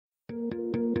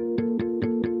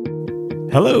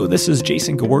Hello, this is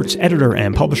Jason Gewirtz, editor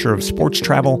and publisher of Sports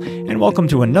Travel, and welcome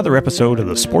to another episode of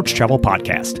the Sports Travel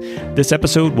Podcast. This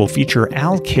episode will feature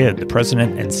Al Kidd, the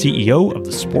president and CEO of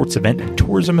the Sports Event and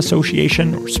Tourism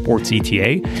Association, or Sports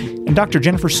ETA, and Dr.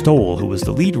 Jennifer Stoll, who was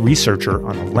the lead researcher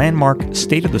on the landmark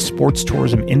State of the Sports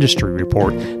Tourism Industry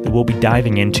report that we'll be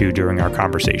diving into during our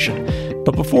conversation.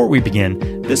 But before we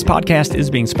begin, this podcast is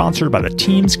being sponsored by the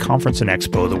Teams Conference and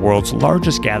Expo, the world's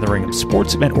largest gathering of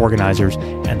sports event organizers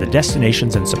and the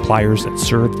destinations and suppliers that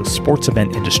serve the sports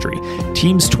event industry.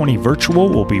 Teams 20 Virtual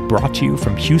will be brought to you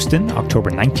from Houston, October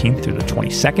 19th through the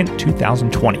 22nd,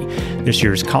 2020. This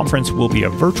year's conference will be a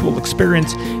virtual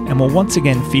experience and will once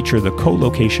again feature the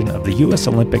co-location of the U.S.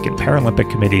 Olympic and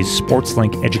Paralympic Committee's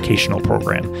SportsLink educational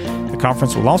program. The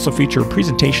conference will also feature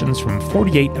presentations from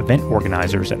 48 event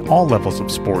organizers at all levels of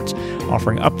sports,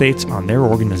 offering updates on their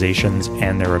organizations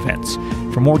and their events.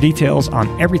 For more details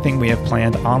on everything we have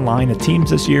planned online at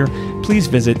Teams this year, please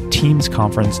visit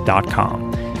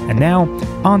teamsconference.com. And now,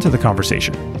 on to the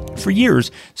conversation. For years,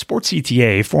 Sports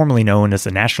ETA, formerly known as the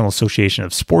National Association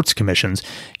of Sports Commissions,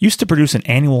 used to produce an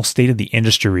annual State of the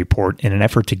Industry report in an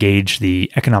effort to gauge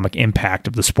the economic impact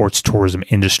of the sports tourism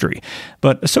industry.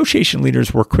 But association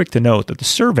leaders were quick to note that the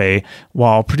survey,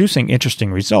 while producing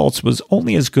interesting results, was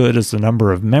only as good as the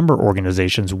number of member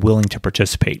organizations willing to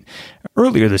participate.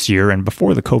 Earlier this year, and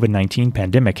before the COVID-19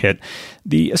 pandemic hit,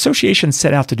 the association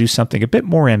set out to do something a bit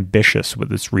more ambitious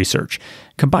with its research,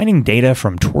 combining data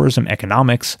from tourism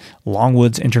economics,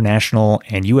 Longwoods International,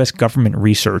 and U.S. government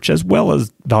research, as well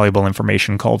as valuable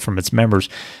information called from its members.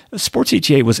 Sports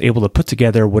ETA was able to put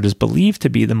together what is believed to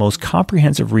be the most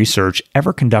comprehensive research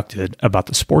ever conducted about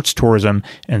the sports tourism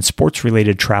and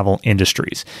sports-related travel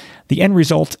industries. The end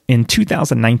result, in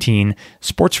 2019,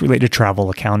 sports-related travel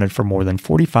accounted for more than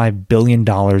 $45 billion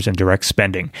in direct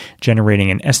spending, generating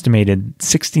an estimated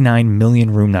 69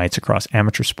 million room nights across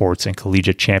amateur sports and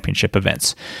collegiate championship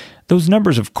events. Those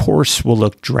numbers, of course, will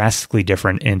look drastically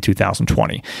different in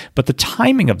 2020, but the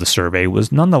timing of the survey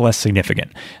was nonetheless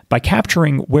significant. By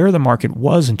capturing where the market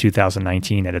was in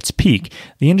 2019 at its peak,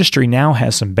 the industry now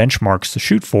has some benchmarks to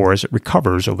shoot for as it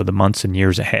recovers over the months and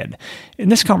years ahead. In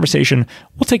this conversation,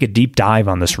 we'll take a deep dive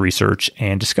on this research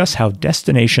and discuss how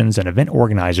destinations and event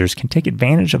organizers can take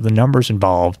advantage of the numbers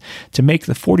involved to make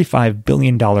the $45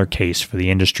 billion case for the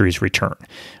industry's return.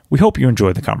 We hope you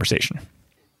enjoy the conversation.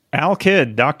 Al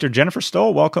Kidd, Dr. Jennifer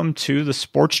Stoll, welcome to the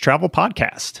Sports Travel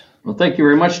Podcast. Well, thank you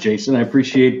very much, Jason. I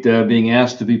appreciate being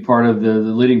asked to be part of the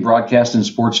leading broadcast in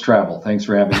sports travel. Thanks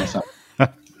for having us on.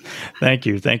 Thank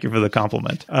you. Thank you for the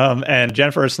compliment. And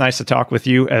Jennifer, it's nice to talk with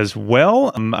you as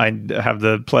well. I have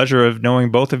the pleasure of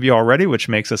knowing both of you already, which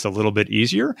makes this a little bit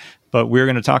easier. But we're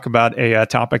going to talk about a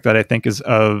topic that I think is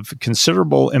of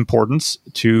considerable importance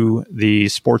to the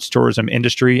sports tourism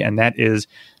industry, and that is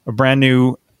a brand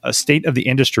new State of the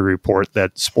Industry report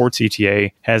that Sports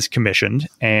ETA has commissioned.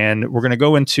 And we're going to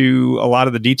go into a lot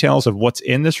of the details of what's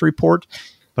in this report.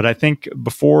 But I think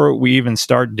before we even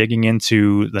start digging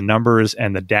into the numbers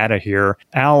and the data here,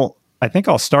 Al, I think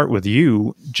I'll start with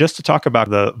you just to talk about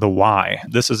the why.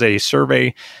 This is a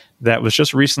survey that was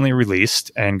just recently released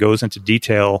and goes into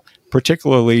detail,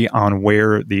 particularly on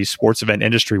where the sports event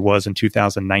industry was in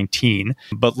 2019.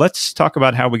 But let's talk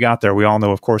about how we got there. We all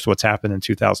know, of course, what's happened in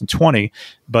 2020,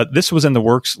 but this was in the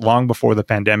works long before the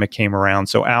pandemic came around.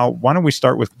 So Al, why don't we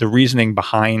start with the reasoning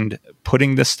behind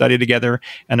putting this study together?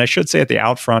 And I should say at the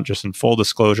outfront, just in full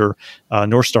disclosure,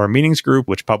 North Star Meetings Group,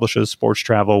 which publishes sports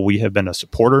travel, we have been a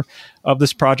supporter of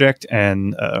this project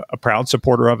and a proud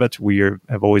supporter of it. We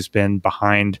have always been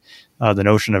behind the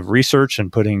notion of research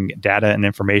and putting data and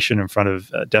information in front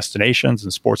of destinations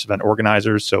and sports event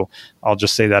organizers. So I'll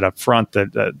just say that up front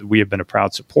that we have been a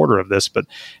proud supporter of this. But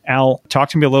Al, talk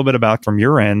to me a little bit about, from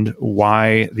your end,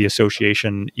 why the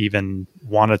association even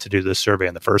wanted to do this survey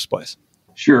in the first place.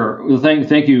 Sure. Well,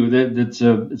 thank you. It's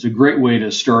a great way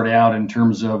to start out in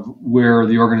terms of where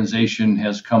the organization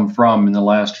has come from in the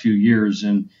last few years.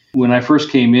 And when I first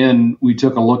came in, we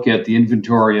took a look at the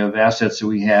inventory of assets that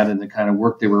we had and the kind of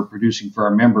work they were producing for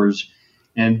our members.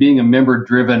 And being a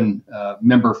member-driven,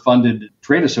 member-funded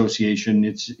trade association,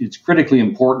 it's critically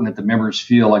important that the members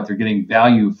feel like they're getting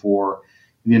value for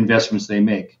the investments they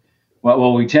make.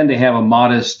 While we tend to have a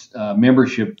modest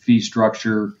membership fee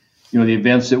structure, the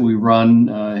events that we run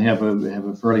have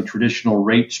a fairly traditional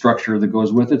rate structure that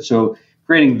goes with it. So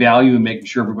creating value and making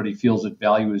sure everybody feels that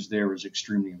value is there is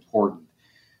extremely important.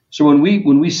 So when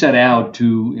we set out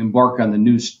to embark on the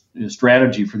new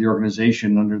strategy for the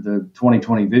organization under the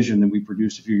 2020 vision that we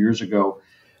produced a few years ago,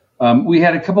 We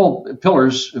had a couple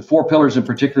pillars, 4 pillars in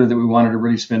particular that we wanted to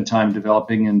really spend time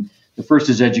developing. And the first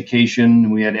is education.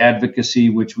 We had advocacy,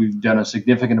 which we've done a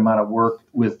significant amount of work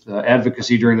with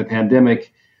advocacy during the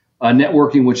pandemic.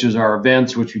 Networking, which is our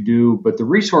events, which we do. But the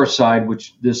resource side,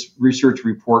 which this research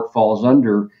report falls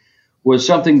under, was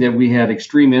something that we had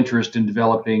extreme interest in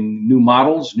developing new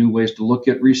models, new ways to look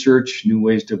at research, new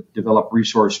ways to develop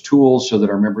resource tools so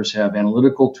that our members have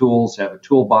analytical tools, have a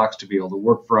toolbox to be able to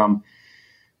work from.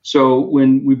 So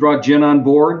when we brought Jen on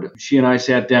board, she and I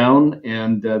sat down,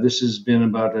 and this has been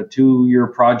about a 2-year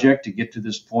project to get to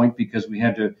this point because we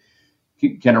had to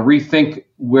kind of rethink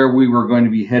where we were going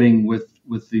to be heading with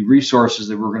the resources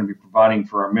that we're going to be providing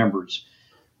for our members.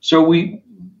 So we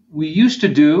used to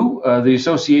do, the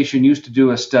association used to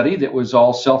do a study that was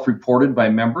all self-reported by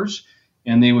members,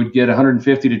 and they would get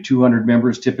 150 to 200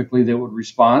 members typically that would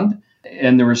respond.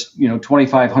 And there was,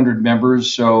 2,500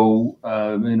 members, so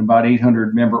in about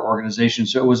 800 member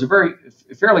organizations. So it was a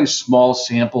fairly small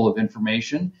sample of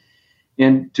information.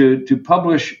 And to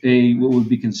publish what would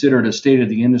be considered a state of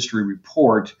the industry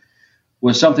report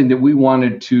was something that we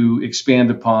wanted to expand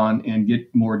upon and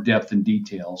get more depth and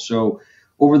detail. So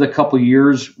over the couple of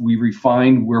years, we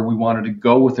refined where we wanted to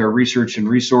go with our research and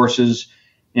resources,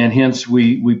 and hence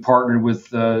we partnered with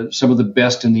some of the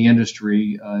best in the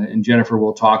industry. And Jennifer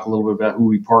will talk a little bit about who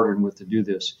we partnered with to do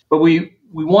this. But we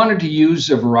wanted to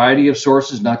use a variety of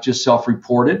sources, not just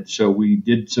self-reported. So we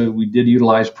did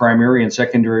utilize primary and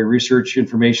secondary research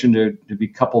information to be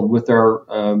coupled with our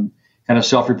kind of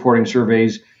self-reporting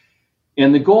surveys.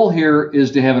 And the goal here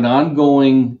is to have an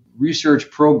ongoing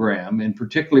research program, and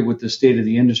particularly with the state of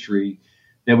the industry,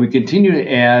 that we continue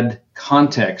to add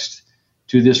context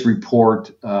to this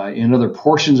report in other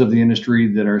portions of the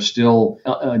industry that are still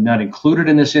not included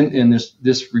in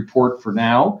this report for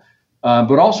now,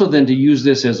 but also then to use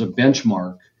this as a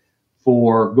benchmark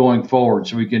for going forward,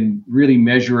 so we can really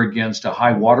measure against a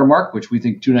high watermark, which we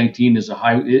think 2019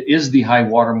 is the high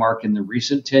watermark in the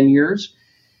recent 10 years.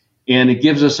 And it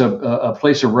gives us a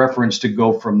place of reference to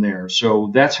go from there.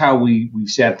 So that's how we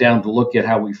sat down to look at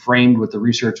how we framed what the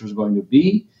research was going to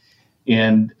be.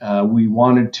 And we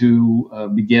wanted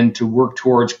to begin to work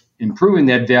towards improving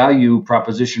that value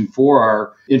proposition for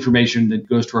our information that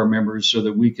goes to our members, so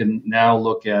that we can now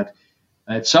look at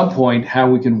some point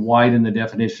how we can widen the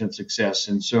definition of success.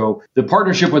 And so the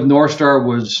partnership with Northstar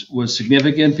was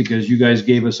significant because you guys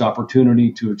gave us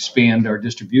opportunity to expand our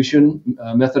distribution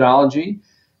methodology.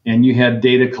 And you had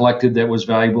data collected that was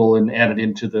valuable and added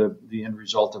into the end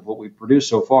result of what we've produced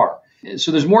so far. So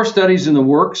there's more studies in the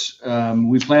works.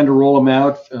 We plan to roll them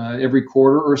out every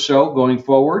quarter or so going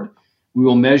forward. We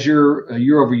will measure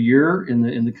year over year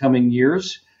in the coming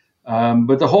years.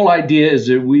 But the whole idea is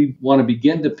that we want to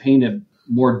begin to paint a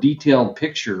more detailed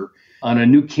picture on a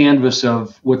new canvas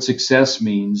of what success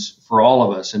means for all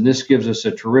of us. And this gives us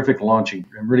a terrific launching.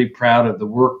 I'm really proud of the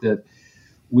work that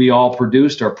we all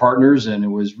produced, our partners, and it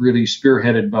was really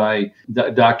spearheaded by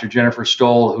Dr. Jennifer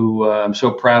Stoll, who I'm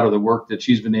so proud of the work that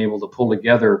she's been able to pull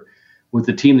together with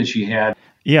the team that she had.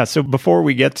 Yeah, so before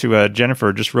we get to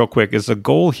Jennifer, just real quick, is the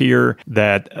goal here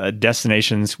that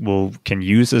destinations can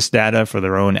use this data for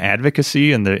their own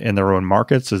advocacy in their own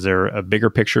markets? Is there a bigger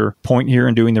picture point here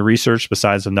in doing the research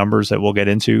besides the numbers that we'll get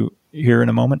into here in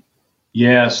a moment?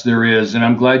 Yes, there is, and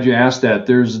I'm glad you asked that.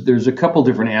 There's a couple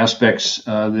different aspects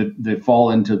that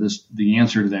fall into the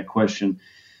answer to that question.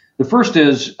 The first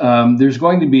is there's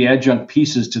going to be adjunct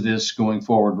pieces to this going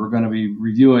forward. We're going to be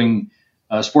reviewing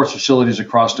sports facilities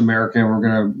across America, and we're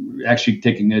going to actually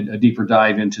taking a deeper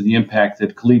dive into the impact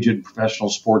that collegiate and professional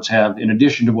sports have in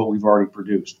addition to what we've already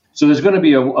produced. So there's going to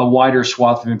be a wider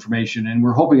swath of information, and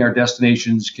we're hoping our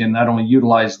destinations can not only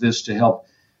utilize this to help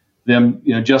them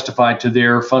justify to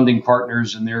their funding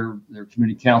partners and their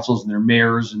community councils and their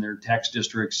mayors and their tax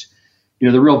districts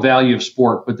the real value of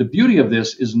sport. But the beauty of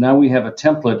this is now we have a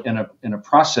template and a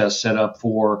process set up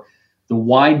for the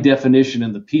wide definition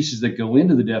and the pieces that go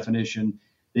into the definition,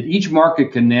 that each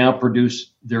market can now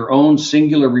produce their own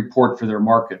singular report for their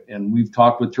market. And we've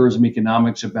talked with Tourism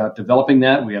Economics about developing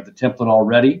that. We have the template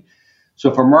already. So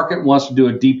if a market wants to do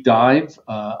a deep dive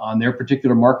on their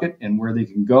particular market and where they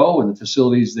can go and the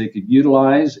facilities they could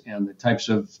utilize and the types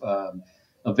of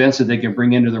events that they can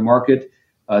bring into their market,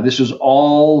 this was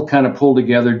all kind of pulled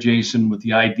together, Jason, with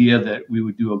the idea that we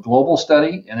would do a global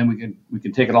study, and then we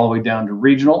can take it all the way down to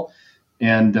regional.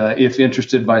 And if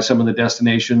interested by some of the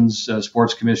destinations,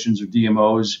 sports commissions or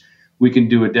DMOs, we can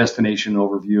do a destination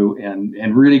overview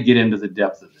and really get into the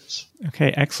depth of this.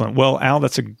 Okay, excellent. Well, Al,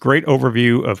 that's a great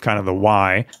overview of kind of the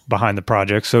why behind the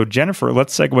project. So, Jennifer,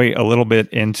 let's segue a little bit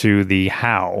into the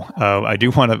how. I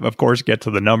do want to, of course, get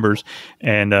to the numbers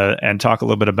and talk a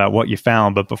little bit about what you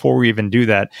found. But before we even do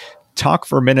that, talk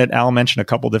for a minute. Al mentioned a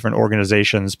couple different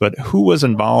organizations, but who was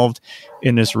involved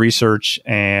in this research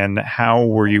and how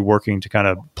were you working to kind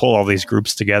of pull all these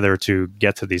groups together to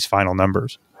get to these final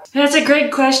numbers? That's a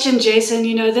great question, Jason.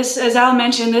 This, as Al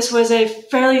mentioned, this was a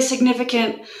fairly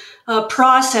significant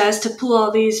process to pull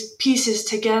all these pieces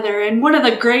together. And one of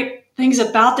the great things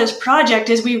about this project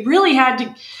is we really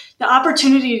had the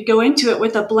opportunity to go into it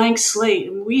with a blank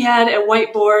slate. We had a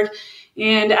whiteboard,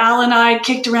 and Al and I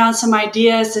kicked around some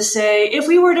ideas to say, if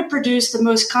we were to produce the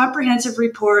most comprehensive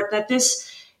report that this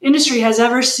industry has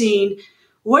ever seen,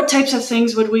 what types of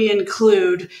things would we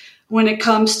include when it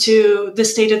comes to the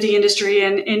state of the industry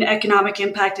and in economic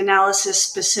impact analysis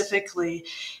specifically?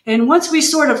 And once we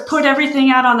sort of put everything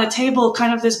out on the table,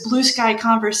 kind of this blue sky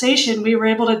conversation, we were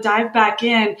able to dive back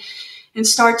in and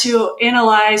start to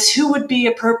analyze who would be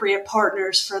appropriate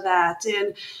partners for that.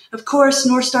 And of course,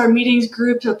 North Star Meetings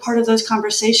Group, a part of those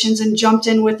conversations, and jumped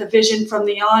in with a vision from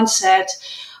the onset.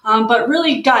 But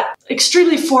really got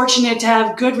extremely fortunate to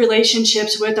have good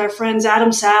relationships with our friends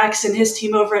Adam Sachs and his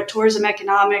team over at Tourism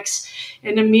Economics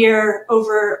and Amir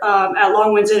over at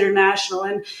Longwinds International.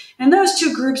 And those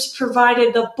two groups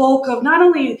provided the bulk of not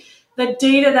only the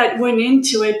data that went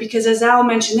into it, because as Al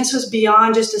mentioned, this was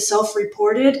beyond just a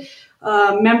self-reported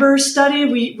member study.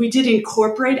 We did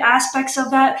incorporate aspects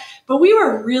of that, but we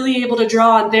were really able to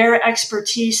draw on their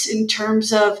expertise in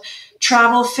terms of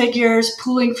travel figures,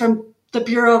 pooling from the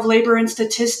Bureau of Labor and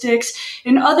Statistics,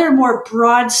 and other more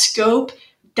broad scope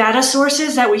data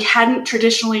sources that we hadn't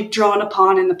traditionally drawn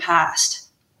upon in the past.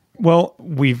 Well,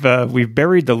 we've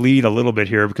buried the lead a little bit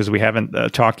here because we haven't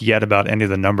talked yet about any of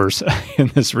the numbers in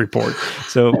this report.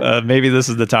 So maybe this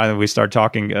is the time that we start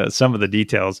talking some of the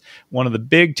details. One of the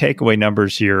big takeaway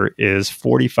numbers here is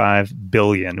 45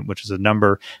 billion, which is a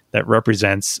number that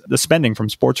represents the spending from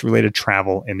sports-related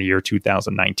travel in the year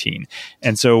 2019.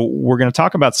 And so we're going to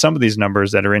talk about some of these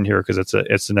numbers that are in here because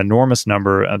it's an enormous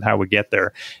number of how we get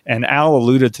there. And Al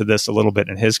alluded to this a little bit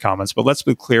in his comments, but let's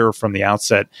be clear from the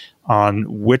outset on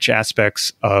which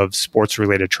aspects of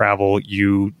sports-related travel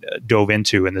you dove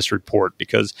into in this report,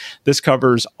 because this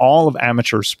covers all of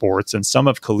amateur sports and some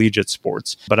of collegiate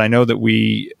sports. But I know that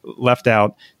we left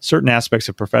out certain aspects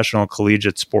of professional and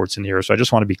collegiate sports in here. So I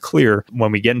just want to be clear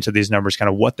when we get into these numbers, kind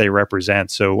of what they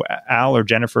represent. So Al or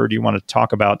Jennifer, do you want to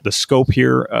talk about the scope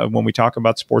here when we talk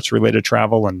about sports-related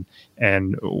travel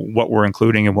and what we're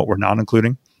including and what we're not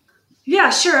including?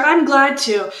 Yeah, sure. I'm glad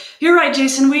to. You're right,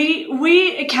 Jason.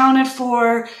 We accounted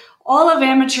for all of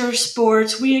amateur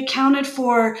sports. We accounted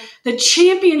for the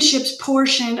championships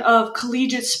portion of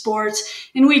collegiate sports,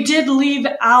 and we did leave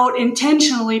out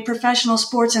intentionally professional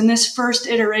sports in this first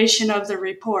iteration of the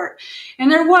report.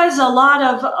 And there was a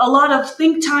lot of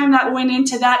think time that went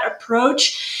into that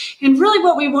approach. And really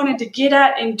what we wanted to get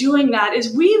at in doing that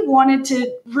is we wanted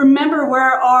to remember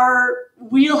where our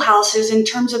wheelhouse is in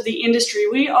terms of the industry.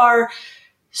 We are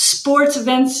sports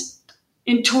events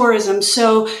in tourism.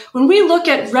 So when we look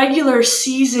at regular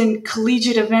season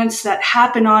collegiate events that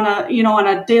happen on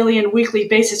a daily and weekly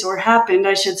basis, or happened,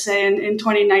 I should say, in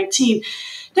 2019,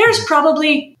 there's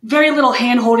probably very little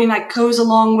hand-holding that goes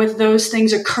along with those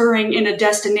things occurring in a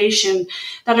destination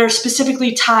that are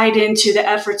specifically tied into the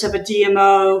efforts of a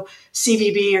DMO,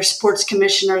 CVB, or sports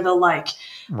commission or the like.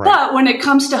 Right. But when it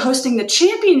comes to hosting the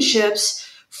championships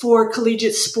for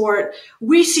collegiate sport,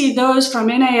 we see those from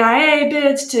NAIA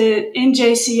bids to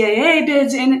NJCAA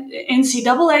bids,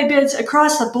 NCAA bids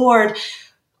across the board.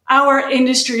 Our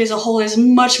industry as a whole is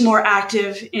much more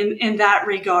active in that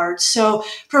regard. So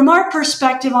from our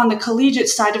perspective on the collegiate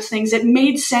side of things, it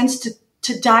made sense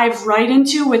to dive right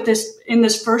into in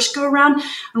this first go round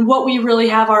and what we really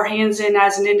have our hands in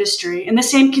as an industry. And the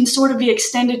same can sort of be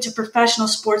extended to professional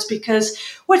sports, because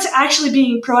what's actually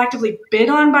being proactively bid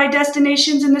on by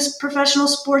destinations in this professional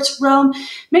sports realm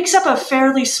makes up a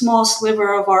fairly small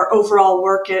sliver of our overall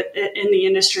work in the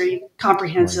industry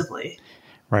comprehensively.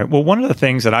 Right. Well, one of the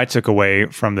things that I took away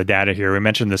from the data here, we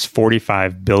mentioned this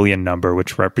 45 billion number,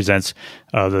 which represents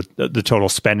the total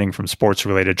spending from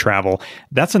sports-related travel.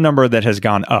 That's a number that has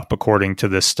gone up, according to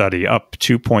this study, up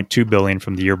 2.2 billion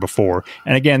from the year before.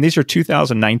 And again, these are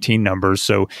 2019 numbers.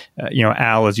 So,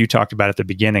 Al, as you talked about at the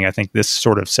beginning, I think this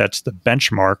sort of sets the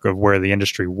benchmark of where the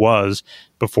industry was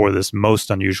before this most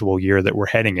unusual year that we're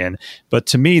heading in. But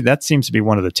to me, that seems to be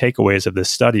one of the takeaways of this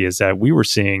study, is that we were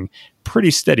seeing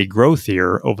pretty steady growth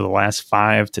here over the last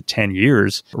 5 to 10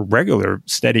 years, regular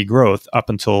steady growth up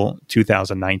until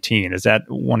 2019. Is that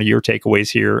one of your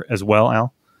takeaways here as well,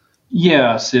 Al?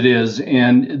 Yes, it is.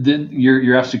 And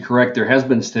you're absolutely correct. There has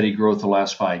been steady growth the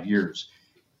last 5 years.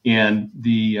 And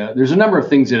there's a number of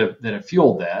things that have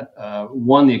fueled that.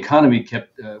 One, the economy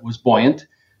was buoyant.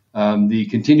 The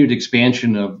continued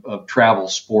expansion of travel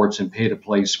sports and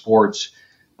pay-to-play sports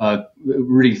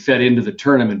really fed into the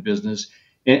tournament business.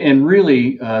 And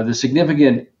really, the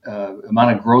significant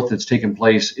amount of growth that's taken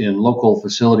place in local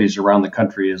facilities around the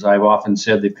country, as I've often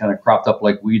said, they've kind of cropped up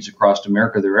like weeds across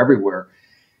America. They're everywhere.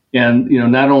 And,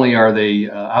 not only are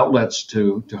they outlets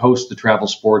to host the travel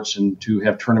sports and to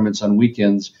have tournaments on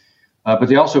weekends, but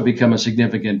they also become a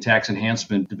significant tax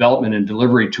enhancement, development, and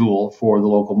delivery tool for the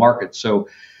local market. So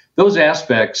those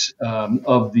aspects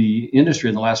of the industry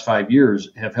in the last 5 years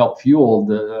have helped fuel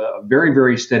the very,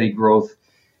 very steady growth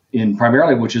in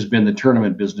primarily which has been the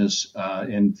tournament business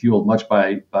and fueled much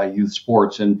by youth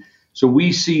sports. And so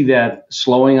we see that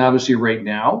slowing obviously right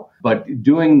now, but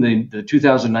during the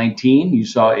 2019, you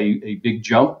saw a big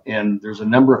jump, and there's a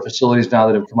number of facilities now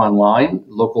that have come online,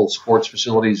 local sports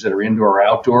facilities that are indoor or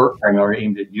outdoor, primarily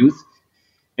aimed at youth.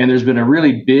 And there's been a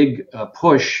really big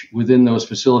push within those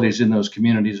facilities in those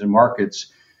communities and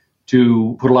markets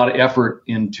to put a lot of effort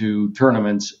into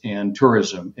tournaments and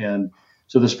tourism. And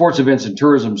so the sports events and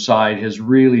tourism side has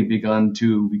really begun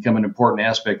to become an important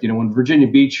aspect. When Virginia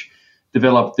Beach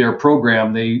developed their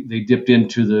program, they dipped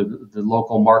into the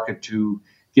local market to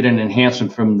get an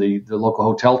enhancement from the local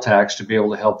hotel tax to be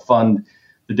able to help fund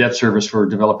the debt service for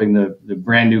developing the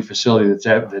brand new facility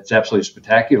that's absolutely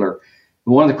spectacular.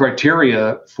 One of the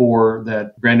criteria for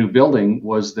that brand new building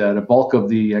was that a bulk of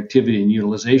the activity and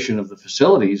utilization of the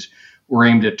facilities were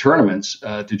aimed at tournaments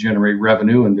to generate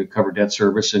revenue and to cover debt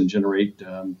service and generate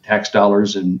tax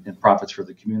dollars and profits for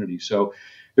the community. So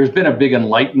there's been a big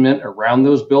enlightenment around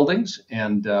those buildings.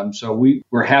 And so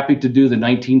we're happy to do the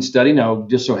 19 study. Now,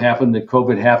 just so happened that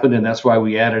COVID happened, and that's why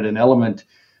we added an element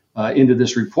into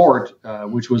this report,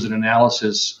 which was an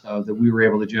analysis that we were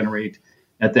able to generate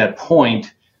at that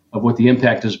point of what the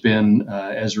impact has been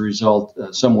as a result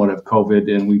somewhat of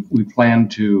COVID. And we plan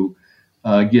to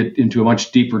get into a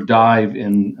much deeper dive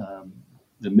in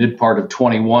the mid part of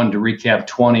 21 to recap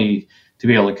 20 to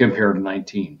be able to compare to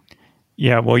 19.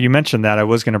 Yeah, well, you mentioned that. I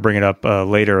was going to bring it up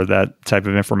later. That type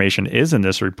of information is in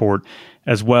this report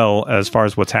as well as far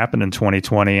as what's happened in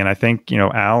 2020. And I think,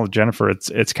 Al, Jennifer,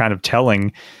 it's kind of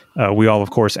telling. We all,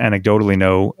 of course, anecdotally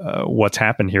know what's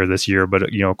happened here this year. But,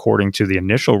 according to the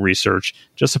initial research,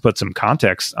 just to put some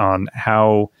context on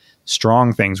how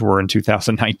strong things were in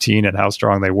 2019 and how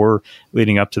strong they were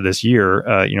leading up to this year,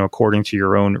 according to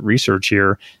your own research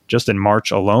here, just in March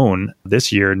alone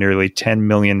this year, nearly 10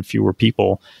 million fewer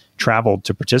people traveled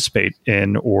to participate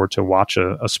in or to watch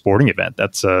a sporting event.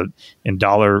 That's in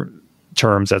dollar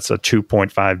terms, that's a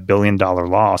 $2.5 billion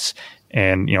loss.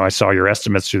 And, I saw your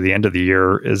estimates through the end of the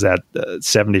year is that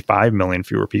 75 million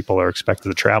fewer people are expected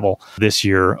to travel this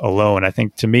year alone. I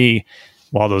think, to me,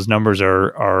 while those numbers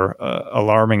are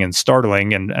alarming and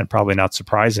startling and probably not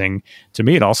surprising, to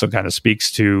me, it also kind of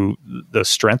speaks to the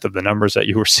strength of the numbers that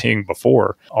you were seeing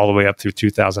before, all the way up through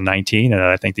 2019. And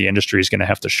I think the industry is going to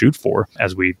have to shoot for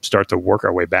as we start to work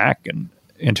our way back and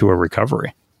into a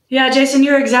recovery. Yeah, Jason,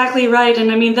 you're exactly right.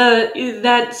 And I mean,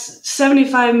 that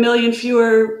 75 million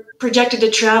fewer projected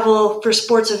to travel for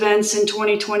sports events in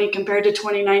 2020 compared to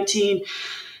 2019.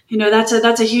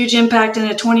 That's a huge impact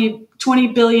and a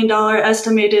 $20 billion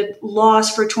estimated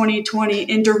loss for 2020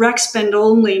 in direct spend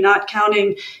only, not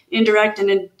counting indirect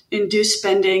and induced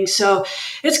spending. So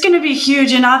it's going to be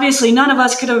huge. And obviously, none of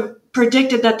us could have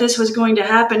predicted that this was going to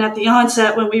happen at the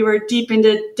onset when we were deep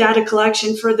into data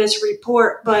collection for this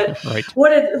report. But right.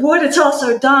 What it's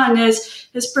also done is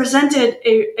presented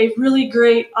a really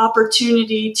great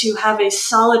opportunity to have a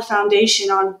solid foundation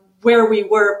on where we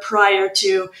were prior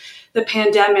to the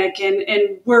pandemic.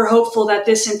 And we're hopeful that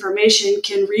this information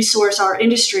can resource our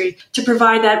industry to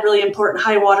provide that really important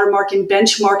high watermark and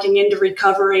benchmarking into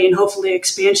recovery and hopefully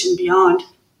expansion beyond.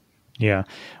 Yeah.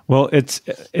 Well, it's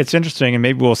interesting, and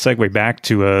maybe we'll segue back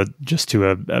to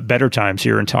better times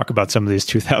here and talk about some of these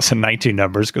 2019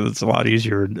 numbers because it's a lot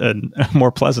easier and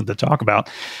more pleasant to talk about.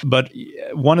 But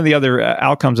one of the other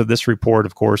outcomes of this report,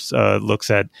 of course,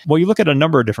 looks at, you look at a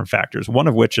number of different factors, one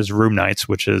of which is room nights,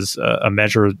 which is a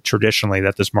measure traditionally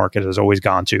that this market has always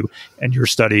gone to. And your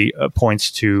study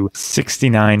points to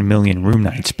 69 million room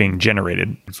nights being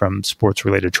generated from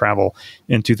sports-related travel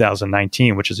in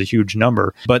 2019, which is a huge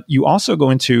number. But you also go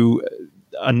into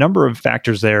a number of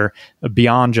factors there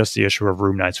beyond just the issue of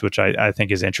room nights, which I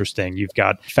think is interesting. You've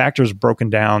got factors broken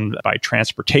down by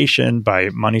transportation, by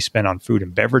money spent on food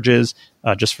and beverages.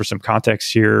 Just for some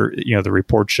context here, the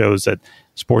report shows that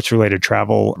sports-related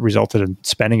travel resulted in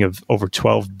spending of over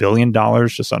 $12 billion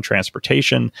just on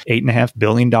transportation, $8.5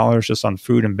 billion just on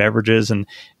food and beverages. And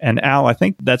Al, I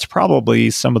think that's probably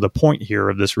some of the point here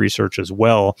of this research as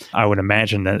well. I would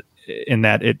imagine that in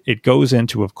that it goes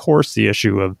into, of course, the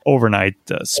issue of overnight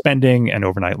spending and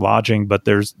overnight lodging, but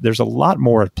there's a lot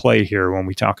more at play here when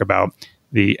we talk about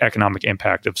the economic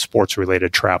impact of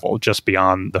sports-related travel, just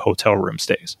beyond the hotel room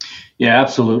stays. Yeah,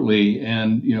 absolutely.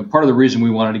 And part of the reason we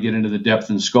wanted to get into the depth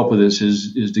and scope of this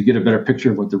is to get a better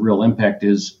picture of what the real impact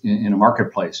is in a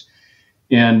marketplace.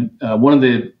 And one of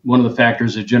the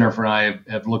factors that Jennifer and I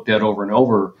have looked at over and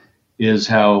over is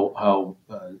how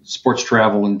sports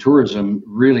travel and tourism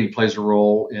really plays a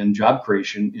role in job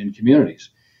creation in communities.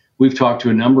 We've talked to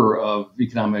a number of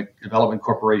Economic Development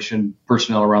Corporation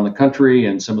personnel around the country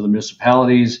and some of the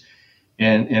municipalities,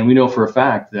 and we know for a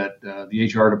fact that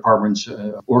the HR departments,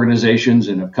 organizations,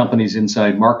 and companies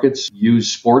inside markets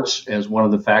use sports as one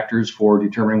of the factors for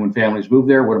determining when families move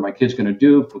there. What are my kids going to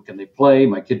do? What can they play?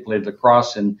 My kid played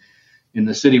lacrosse in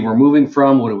the city we're moving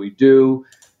from. What do we do?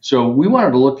 So we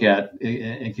wanted to look at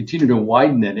and continue to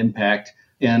widen that impact.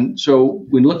 And so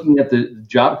when looking at the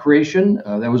job creation,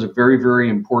 that was a very, very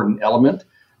important element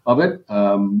of it.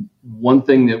 One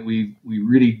thing that we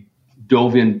really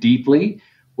dove in deeply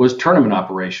was tournament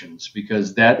operations,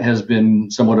 because that has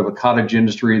been somewhat of a cottage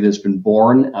industry that's been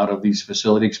born out of these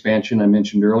facility expansion I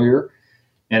mentioned earlier.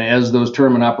 And as those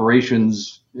tournament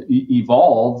operations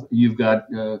evolve, you've got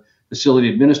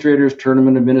facility administrators,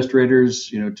 tournament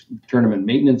administrators, tournament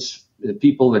maintenance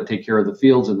people that take care of the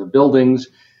fields and the buildings.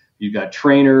 You've got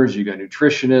trainers, you've got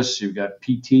nutritionists, you've got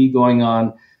PT going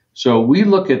on. So we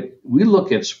look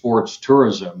at sports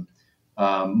tourism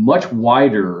much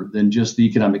wider than just the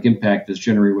economic impact that's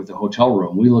generated with the hotel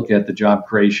room. We look at the job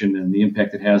creation and the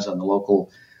impact it has on the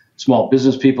local small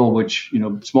business people, which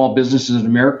small businesses in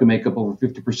America make up over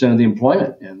 50% of the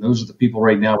employment, and those are the people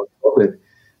right now with COVID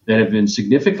that have been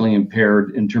significantly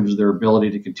impaired in terms of their ability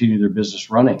to continue their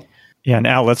business running. Yeah, and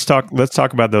Al, let's talk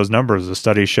about those numbers. The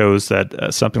study shows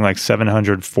that something like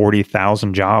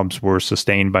 740,000 jobs were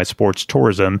sustained by sports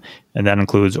tourism, and that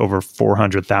includes over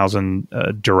 400,000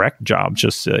 direct jobs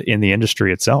just in the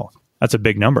industry itself. That's a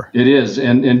big number. It is.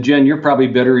 And Jen, you're probably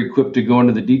better equipped to go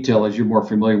into the detail as you're more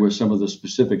familiar with some of the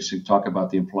specifics and talk about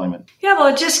the employment. Yeah,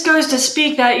 well, it just goes to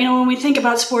speak that, when we think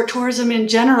about sport tourism in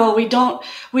general, we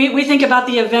think about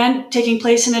the event taking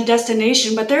place in a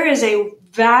destination, but there is a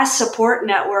vast support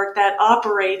network that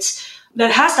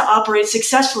has to operate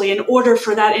successfully in order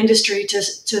for that industry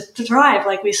to thrive,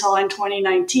 like we saw in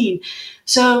 2019.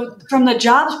 So from the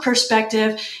jobs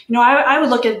perspective, I would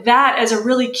look at that as a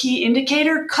really key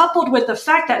indicator, coupled with the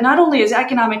fact that not only is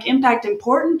economic impact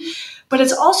important, but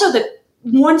it's also the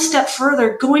one step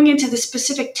further going into the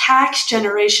specific tax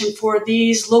generation for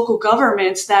these local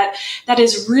governments that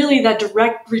is really that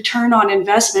direct return on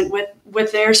investment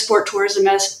with their sport tourism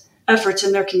efforts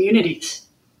in their communities.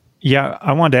 Yeah,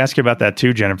 I wanted to ask you about that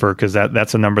too, Jennifer, because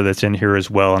that's a number that's in here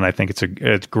as well. And I think it's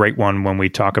a great one when we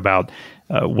talk about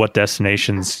what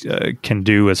destinations can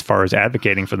do as far as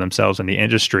advocating for themselves in the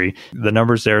industry. The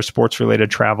numbers there, sports-related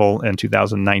travel in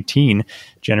 2019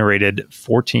 generated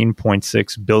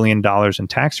 $14.6 billion in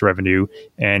tax revenue,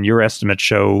 and your estimates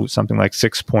show something like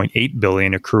 $6.8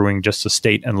 billion accruing just to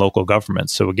state and local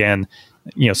governments. So again,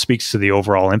 speaks to the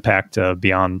overall impact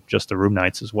beyond just the room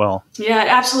nights as well. Yeah, it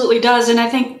absolutely does. And I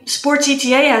think Sports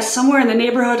ETA has somewhere in the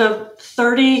neighborhood of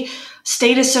 30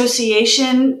 state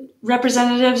association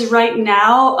representatives right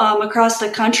now across the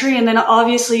country. And then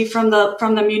obviously from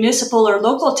the municipal or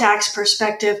local tax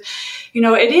perspective,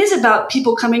 it is about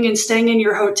people coming and staying in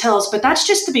your hotels, but that's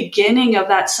just the beginning of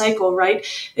that cycle, right?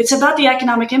 It's about the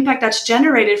economic impact that's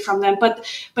generated from them. But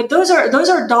those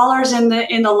are dollars in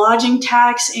the lodging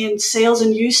tax and sales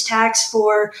and use tax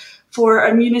for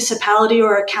a municipality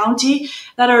or a county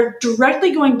that are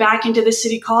directly going back into the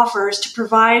city coffers to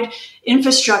provide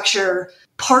infrastructure,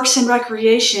 parks and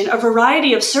recreation, a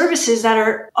variety of services that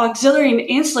are auxiliary and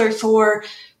ancillary for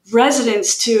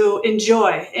residents to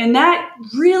enjoy. And that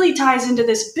really ties into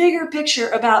this bigger picture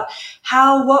about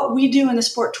how what we do in the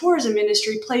sport tourism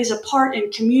industry plays a part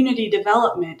in community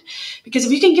development. Because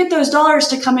if you can get those dollars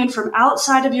to come in from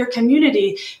outside of your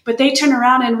community, but they turn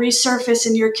around and resurface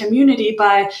in your community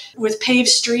with paved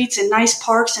streets and nice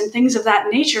parks and things of that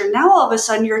nature, now all of a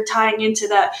sudden you're tying into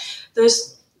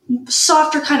those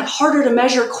softer, kind of harder to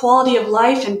measure quality of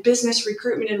life and business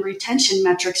recruitment and retention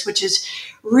metrics, which is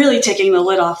really taking the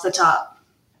lid off the top.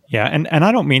 Yeah, and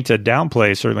I don't mean to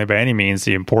downplay, certainly by any means,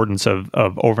 the importance of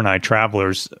overnight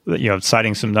travelers.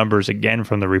 Citing some numbers again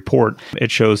from the report,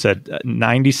 it shows that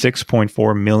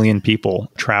 96.4 million people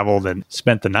traveled and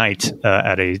spent the night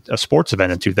at a sports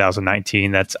event in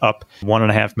 2019. That's up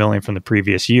 1.5 million from the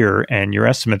previous year. And your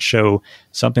estimates show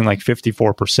something like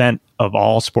 54% of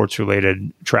all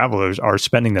sports-related travelers are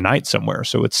spending the night somewhere.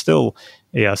 So it's still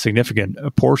a significant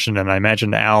portion. And I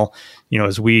imagine, Al,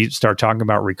 as we start talking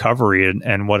about recovery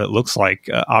and what it looks like,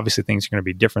 obviously things are going to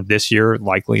be different this year,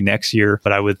 likely next year.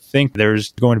 But I would think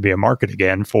there's going to be a market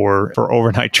again for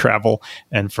overnight travel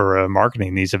and for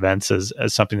marketing these events as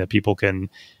something that people can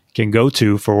go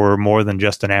to for more than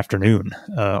just an afternoon,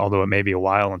 although it may be a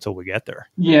while until we get there.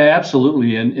 Yeah,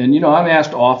 absolutely. And I'm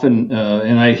asked often,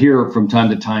 and I hear from time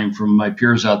to time from my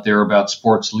peers out there about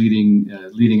sports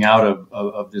leading out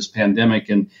of this pandemic.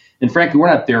 And frankly, we're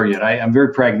not there yet. I'm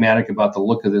very pragmatic about the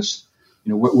look of this,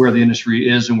 where the industry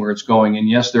is and where it's going. And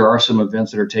yes, there are some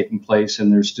events that are taking place,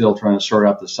 and they're still trying to sort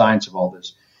out the science of all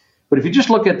this. But if you just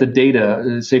look at the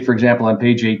data, say, for example, on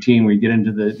page 18, where you get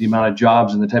into the amount of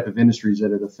jobs and the type of industries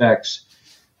that it affects,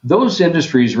 those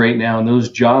industries right now and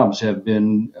those jobs have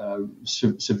been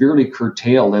severely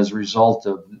curtailed as a result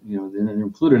of, they're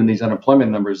included in these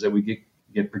unemployment numbers that we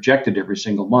get projected every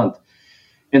single month.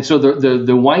 And so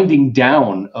the winding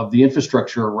down of the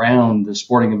infrastructure around the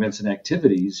sporting events and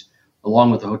activities,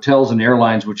 along with the hotels and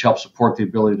airlines, which help support the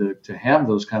ability to have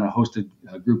those kind of hosted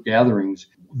group gatherings,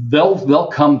 they'll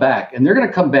come back, and they're going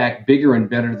to come back bigger and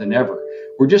better than ever.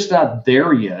 We're just not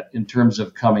there yet in terms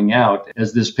of coming out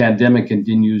as this pandemic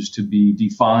continues to be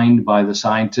defined by the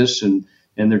scientists, and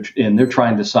they're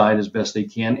trying to decide as best they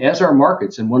can, as are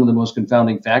markets. And one of the most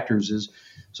confounding factors is,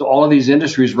 so all of these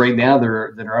industries right now that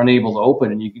are unable to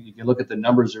open, and you can look at the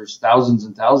numbers, there's thousands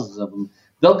and thousands of them.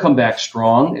 They'll come back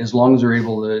strong as long as they're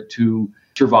able to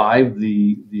survive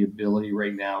the ability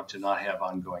right now to not have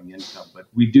ongoing income. But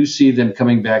we do see them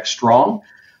coming back strong.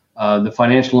 The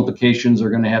financial implications are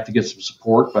going to have to get some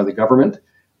support by the government,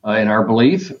 in our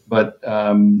belief. But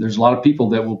there's a lot of people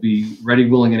that will be ready,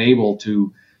 willing, and able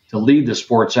to lead the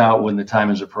sports out when the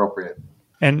time is appropriate.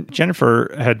 And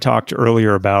Jennifer had talked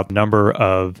earlier about the number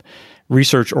of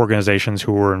research organizations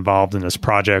who were involved in this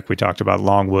project. We talked about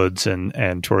Longwoods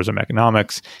and Tourism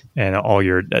Economics and all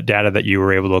your data that you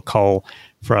were able to cull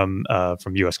from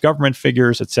U.S. government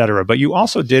figures, et cetera. But you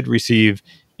also did receive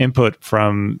input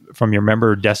from your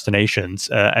member destinations.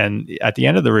 And at the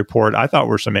end of the report, I thought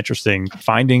were some interesting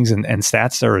findings and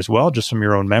stats there as well, just from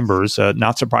your own members.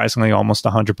 Not surprisingly, almost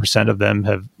 100% of them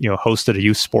have hosted a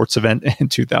youth sports event in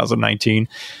 2019.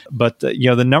 But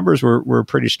the numbers were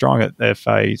pretty strong. If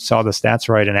I saw the stats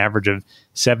right, an average of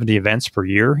 70 events per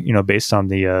year, based on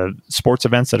the sports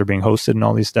events that are being hosted in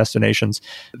all these destinations.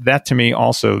 That to me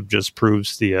also just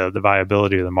proves the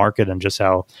viability of the market and just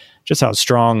how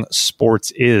strong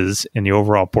sports is in the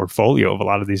overall portfolio of a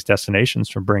lot of these destinations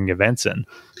from bringing events in.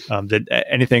 Did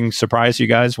anything surprise you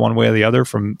guys one way or the other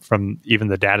from even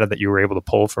the data that you were able to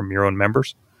pull from your own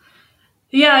members?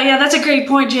 Yeah, that's a great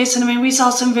point, Jason. I mean, we saw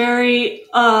some very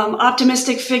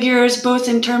optimistic figures, both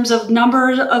in terms of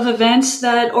number of events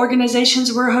that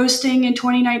organizations were hosting in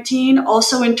 2019,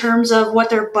 also in terms of what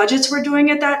their budgets were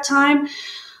doing at that time.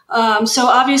 So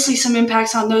obviously some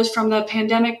impacts on those from the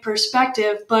pandemic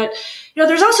perspective, but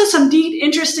there's also some deep,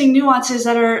 interesting nuances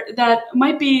that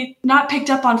might be not picked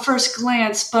up on first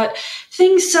glance, but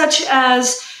things such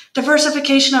as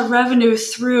diversification of revenue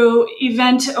through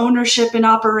event ownership and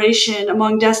operation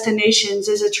among destinations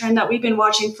is a trend that we've been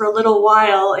watching for a little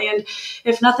while. And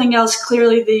if nothing else,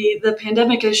 clearly the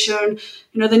pandemic has shown,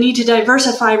 the need to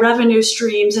diversify revenue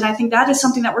streams. And I think that is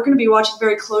something that we're going to be watching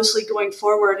very closely going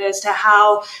forward as to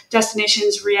how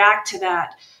destinations react to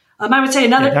that. I would say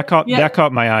another... That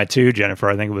caught my eye too, Jennifer.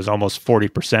 I think it was almost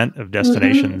 40% of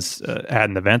destinations had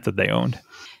an event that they owned.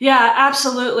 Yeah,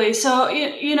 absolutely. So,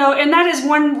 and that is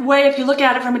one way, if you look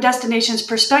at it from a destination's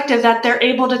perspective, that they're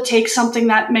able to take something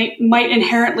that might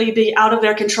inherently be out of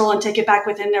their control and take it back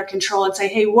within their control and say,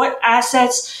 hey, what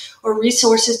assets or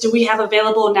resources do we have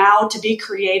available now to be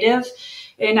creative?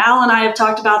 And Al and I have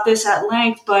talked about this at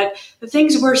length, but the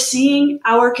things we're seeing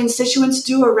our constituents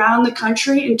do around the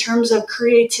country in terms of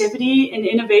creativity and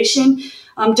innovation,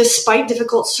 despite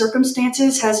difficult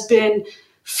circumstances, has been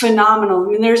phenomenal. I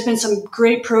mean, there's been some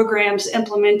great programs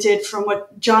implemented, from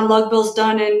what John Lugbill's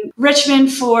done in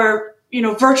Richmond for,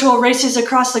 virtual races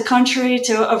across the country,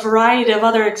 to a variety of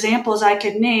other examples I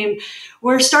could name.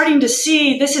 We're starting to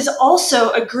see this is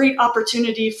also a great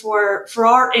opportunity for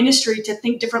our industry to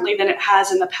think differently than it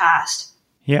has in the past.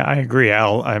 Yeah, I agree,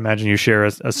 Al. I imagine you share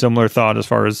a similar thought as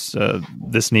far as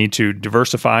this need to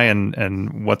diversify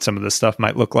and what some of this stuff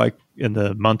might look like in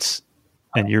the months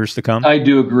and years to come. I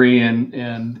do agree.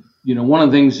 And one of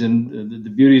the things and the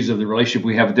beauties of the relationship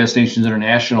we have with Destinations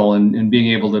International and being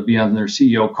able to be on their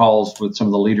CEO calls with some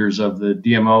of the leaders of the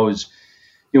DMOs,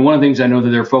 one of the things I know that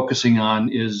they're focusing on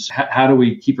is how do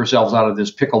we keep ourselves out of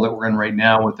this pickle that we're in right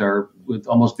now with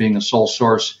almost being a sole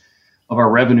source of our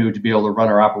revenue to be able to run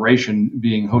our operation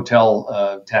being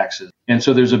hotel taxes. And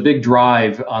so there's a big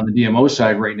drive on the DMO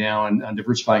side right now on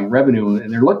diversifying revenue,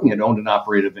 and they're looking at owned and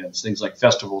operated events, things like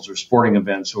festivals or sporting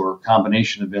events or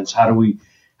combination events. How do we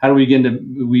begin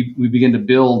to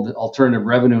build alternative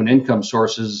revenue and income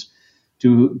sources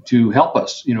to help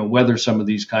us, weather some of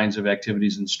these kinds of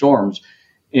activities and storms.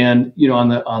 And on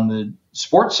the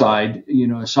sports side,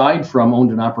 aside from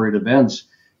owned and operated events,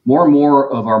 more and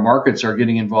more of our markets are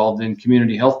getting involved in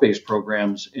community health-based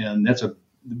programs, and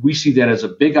we see that as a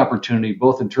big opportunity,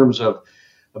 both in terms of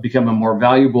becoming a more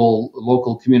valuable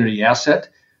local community asset,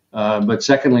 but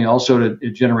secondly, also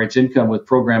it generates income with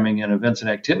programming and events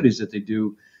and activities that they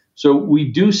do. So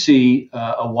we do see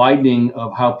a widening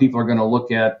of how people are going to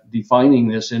look at defining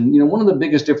this. And one of the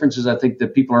biggest differences I think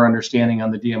that people are understanding on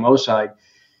the DMO side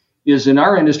is in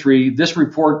our industry, this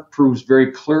report proves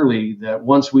very clearly that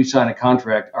once we sign a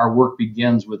contract, our work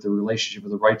begins with the relationship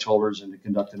with the rights holders and to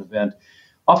conduct an event.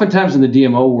 Oftentimes in the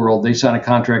DMO world, they sign a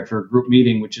contract for a group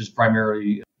meeting, which is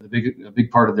primarily a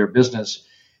big part of their business.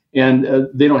 And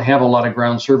they don't have a lot of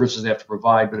ground services they have to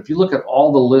provide. But if you look at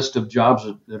all the list of jobs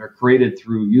that are created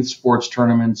through youth sports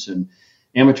tournaments and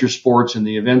amateur sports and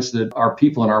the events that our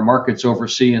people in our markets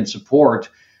oversee and support,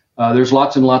 there's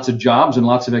lots and lots of jobs and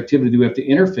lots of activity that we have to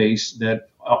interface that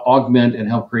augment and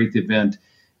help create the event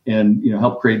and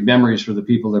help create memories for the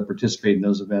people that participate in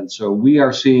those events. So we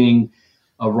are seeing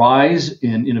a rise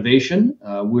in innovation.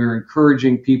 We're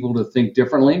encouraging people to think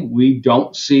differently. We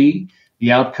don't see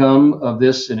the outcome of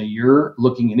this in a year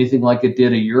looking anything like it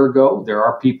did a year ago. There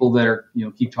are people that are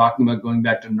keep talking about going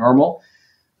back to normal.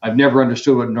 I've never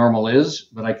understood what normal is,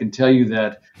 but I can tell you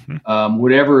that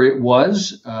whatever it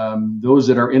was, those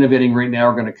that are innovating right now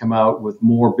are going to come out with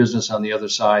more business on the other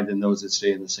side than those that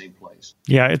stay in the same place.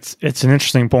 Yeah, it's an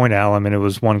interesting point, Al. I mean, it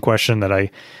was one question that I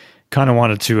kind of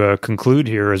wanted to conclude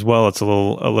here as well. It's a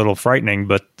little frightening,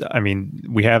 but I mean,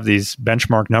 we have these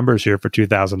benchmark numbers here for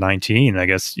 2019. I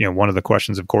guess, one of the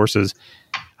questions, of course, is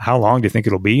how long do you think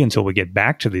it'll be until we get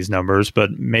back to these numbers?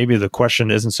 But maybe the question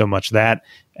isn't so much that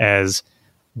as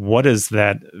what is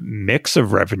that mix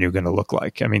of revenue going to look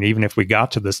like? I mean, even if we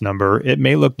got to this number, it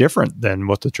may look different than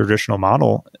what the traditional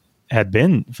model had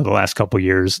been for the last couple of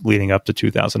years leading up to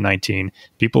 2019.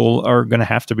 People are going to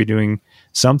have to be doing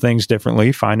some things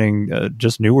differently, finding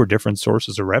just newer, different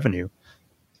sources of revenue.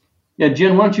 Yeah,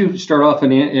 Jen, why don't you start off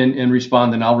and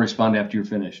respond, and I'll respond after you're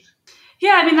finished.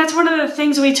 Yeah, I mean, that's one of the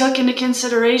things we took into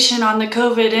consideration on the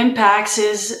COVID impacts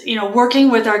is,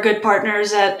 working with our good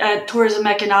partners at Tourism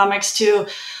Economics to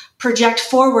project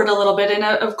forward a little bit. And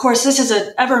of course, this is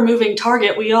an ever moving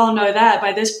target. We all know that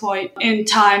by this point in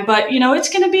time, but it's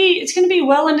going to be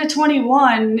well into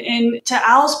 21. And to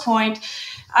Al's point,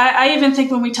 I even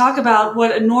think when we talk about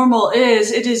what a normal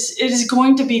is, it is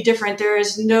going to be different. There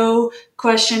is no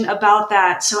question about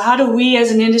that. So how do we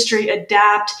as an industry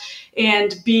adapt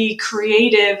and be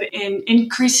creative in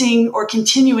increasing or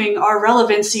continuing our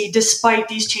relevancy despite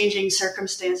these changing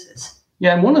circumstances?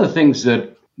 Yeah, and one of the things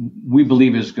that we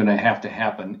believe is going to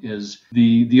happen is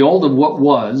the old of what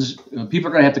was, people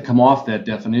are going to have to come off that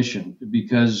definition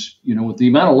because, with the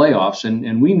amount of layoffs,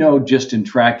 and we know just in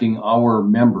tracking our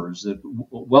members that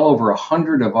well over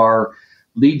 100 of our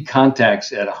lead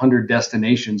contacts at 100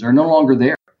 destinations are no longer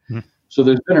there. So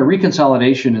there's been a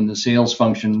reconsolidation in the sales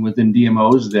function within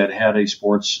DMOs that had a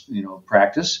sports,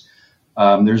 practice.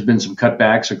 There's been some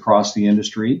cutbacks across the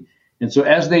industry. And so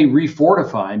as they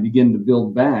refortify and begin to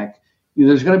build back,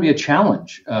 there's going to be a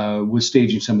challenge with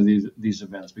staging some of these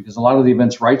events because a lot of the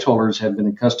events rights holders have been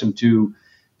accustomed to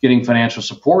getting financial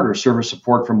support or service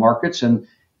support from markets, and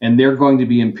they're going to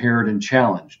be impaired and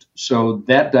challenged. So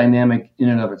that dynamic in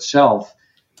and of itself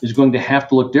is going to have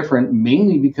to look different,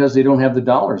 mainly because they don't have the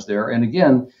dollars there. And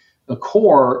again, a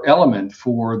core element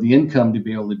for the income to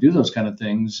be able to do those kind of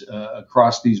things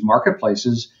across these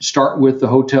marketplaces start with the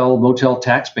hotel motel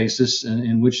tax basis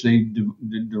in which they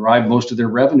derive most of their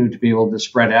revenue to be able to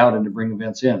spread out and to bring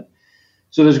events in.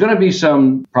 So there's going to be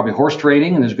some probably horse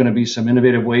trading, and there's going to be some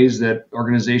innovative ways that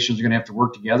organizations are going to have to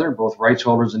work together, both rights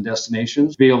holders and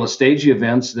destinations, to be able to stage the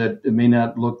events that may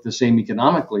not look the same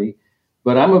economically.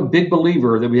 But I'm a big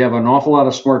believer that we have an awful lot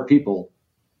of smart people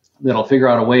that'll figure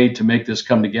out a way to make this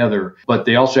come together, but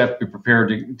they also have to be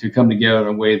prepared to come together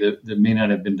in a way that may not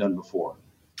have been done before.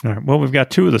 All right. Well, we've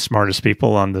got two of the smartest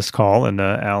people on this call, and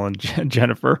Al and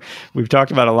Jennifer. We've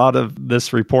talked about a lot of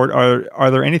this report.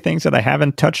 Are there any things that I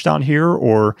haven't touched on here,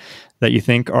 or that you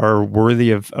think are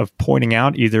worthy of pointing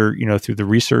out, either through the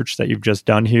research that you've just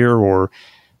done here, or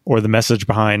the message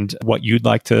behind what you'd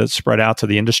like to spread out to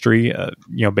the industry,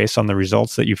 based on the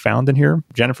results that you found in here?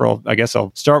 Jennifer, I guess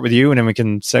I'll start with you, and then we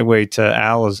can segue to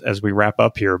Al as we wrap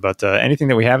up here. But anything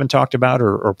that we haven't talked about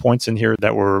or points in here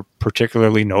that were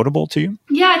particularly notable to you?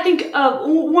 Yeah, I think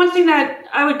one thing that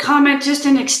I would comment, just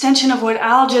an extension of what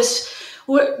Al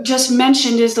just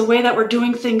mentioned, is the way that we're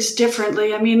doing things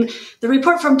differently. I mean, the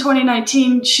report from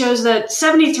 2019 shows that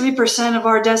 73% of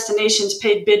our destinations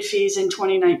paid bid fees in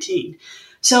 2019.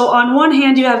 So on one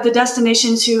hand, you have the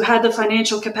destinations who had the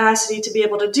financial capacity to be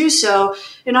able to do so.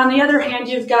 And on the other hand,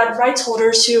 you've got rights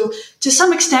holders who, to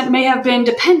some extent, may have been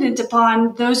dependent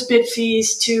upon those bid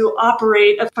fees to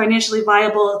operate a financially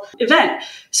viable event.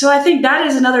 So I think that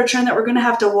is another trend that we're going to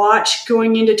have to watch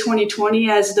going into 2020,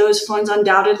 as those funds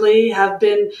undoubtedly have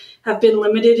been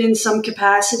limited in some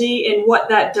capacity, and what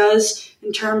that does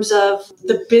in terms of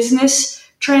the business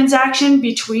transaction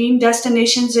between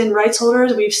destinations and rights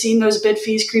holders. We've seen those bid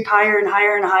fees creep higher and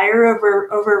higher and higher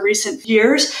over recent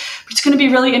years. But it's going to be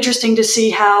really interesting to see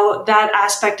how that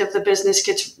aspect of the business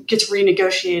gets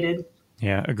renegotiated.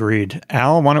 Yeah, agreed.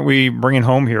 Al, why don't we bring it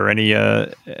home here?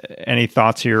 Any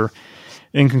thoughts here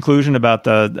in conclusion about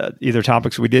the either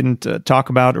topics we didn't talk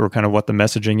about, or kind of what the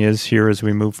messaging is here as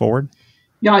we move forward?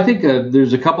 Yeah, I think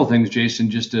there's a couple things,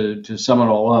 Jason, just to sum it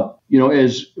all up.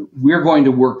 As we're going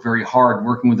to work very hard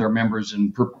working with our members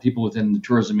and people within the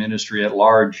tourism industry at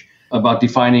large about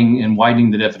defining and widening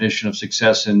the definition of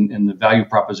success and the value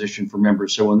proposition for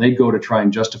members. So when they go to try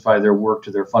and justify their work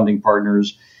to their funding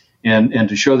partners and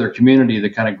to show their community the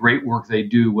kind of great work they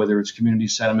do, whether it's community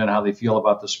sentiment, how they feel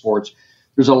about the sports,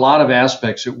 there's a lot of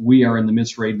aspects that we are in the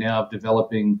midst right now of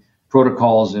developing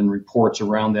protocols and reports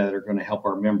around that are going to help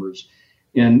our members.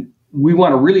 And we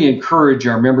want to really encourage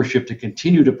our membership to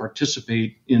continue to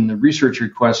participate in the research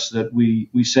requests that we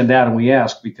send out and we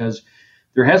ask, because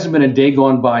there hasn't been a day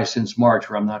gone by since March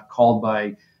where I'm not called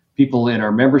by people in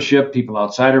our membership, people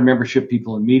outside our membership,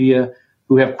 people in media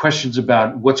who have questions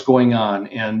about what's going on.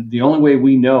 And the only way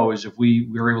we know is if we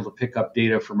are able to pick up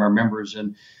data from our members.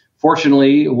 And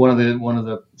fortunately, one of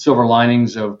the silver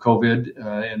linings of COVID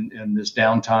and this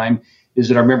downtime is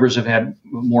that our members have had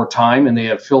more time and they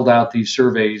have filled out these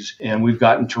surveys, and we've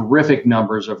gotten terrific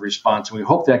numbers of response. And we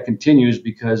hope that continues,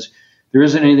 because there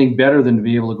isn't anything better than to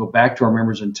be able to go back to our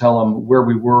members and tell them where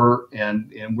we were and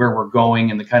where we're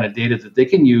going and the kind of data that they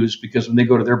can use, because when they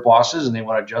go to their bosses and they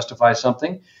want to justify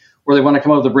something, or they want to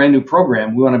come up with a brand new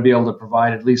program, we want to be able to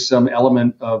provide at least some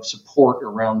element of support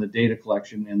around the data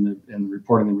collection and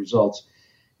reporting the results.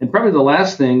 And probably the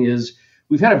last thing is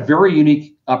we've had a very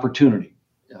unique opportunity.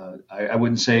 I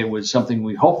wouldn't say it was something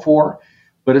we hoped for,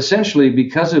 but essentially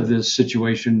because of this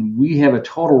situation, we have a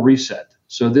total reset.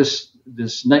 So this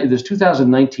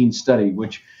 2019 study,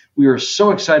 which we were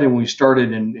so excited when we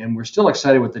started, and we're still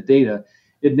excited with the data,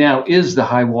 it now is the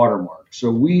high watermark. So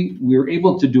we're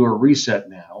able to do a reset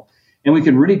now, and we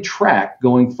can really track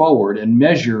going forward and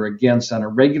measure against, on a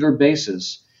regular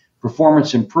basis,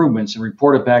 performance improvements and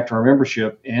report it back to our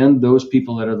membership and those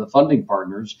people that are the funding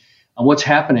partners on what's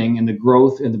happening in the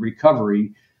growth and the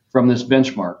recovery from this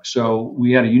benchmark. So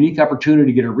we had a unique opportunity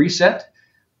to get a reset,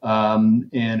 and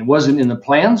it wasn't in the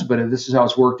plans, but this is how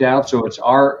it's worked out. So it's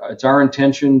our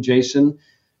intention, Jason,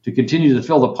 to continue to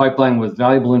fill the pipeline with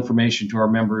valuable information to our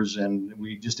members, and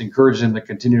we just encourage them to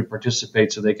continue to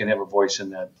participate so they can have a voice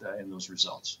in those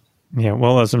results. Yeah,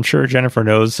 well, as I'm sure Jennifer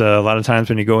knows, a lot of times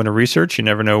when you go into research, you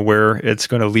never know where it's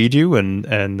going to lead you, and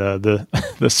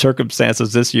the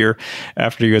circumstances this year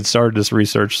after you had started this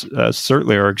research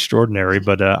certainly are extraordinary.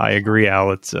 But I agree,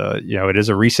 Al. It's it is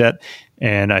a reset,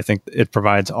 and I think it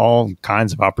provides all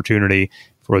kinds of opportunity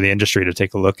for the industry to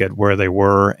take a look at where they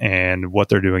were and what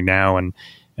they're doing now, and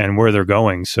where they're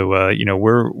going. So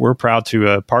we're proud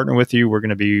to partner with you. We're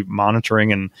going to be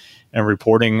monitoring and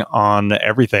reporting on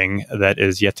everything that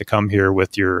is yet to come here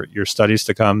with your studies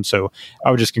to come. So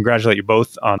I would just congratulate you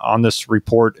both on this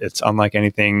report. It's unlike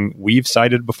anything we've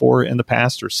cited before in the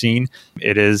past or seen.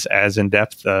 It is as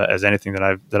in-depth as anything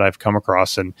that I've come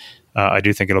across. And I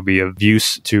do think it'll be of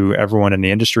use to everyone in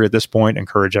the industry at this point.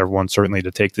 Encourage everyone certainly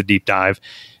to take the deep dive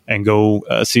and go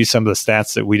see some of the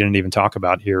stats that we didn't even talk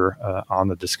about here on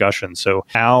the discussion. So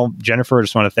Al, Jennifer, I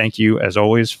just want to thank you as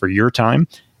always for your time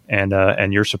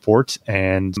and your support.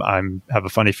 And I have a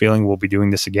funny feeling we'll be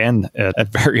doing this again at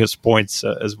various points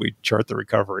as we chart the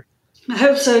recovery. I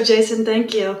hope so, Jason.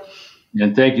 Thank you.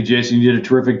 And thank you, Jason. You did a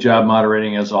terrific job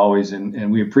moderating as always.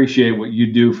 And we appreciate what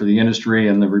you do for the industry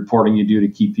and the reporting you do to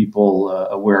keep people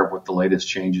aware of what the latest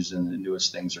changes and the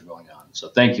newest things are going on. So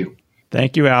thank you.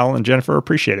 Thank you, Al and Jennifer.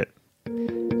 Appreciate it.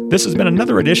 This has been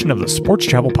another edition of the Sports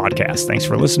Travel Podcast. Thanks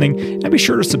for listening, and be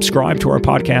sure to subscribe to our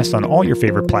podcast on all your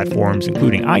favorite platforms,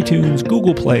 including iTunes,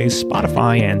 Google Play,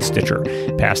 Spotify, and Stitcher.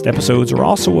 Past episodes are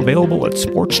also available at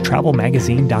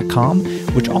sportstravelmagazine.com,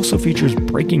 which also features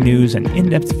breaking news and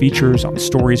in-depth features on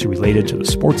stories related to the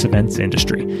sports events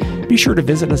industry. Be sure to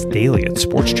visit us daily at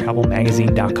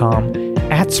sportstravelmagazine.com,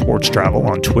 at Sports Travel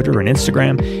on Twitter and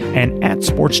Instagram, and at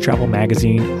Sports Travel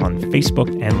Magazine on Facebook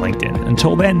and LinkedIn.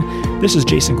 Until then, this is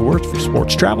Jason Gewirtz for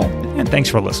Sports Travel, and thanks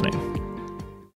for listening.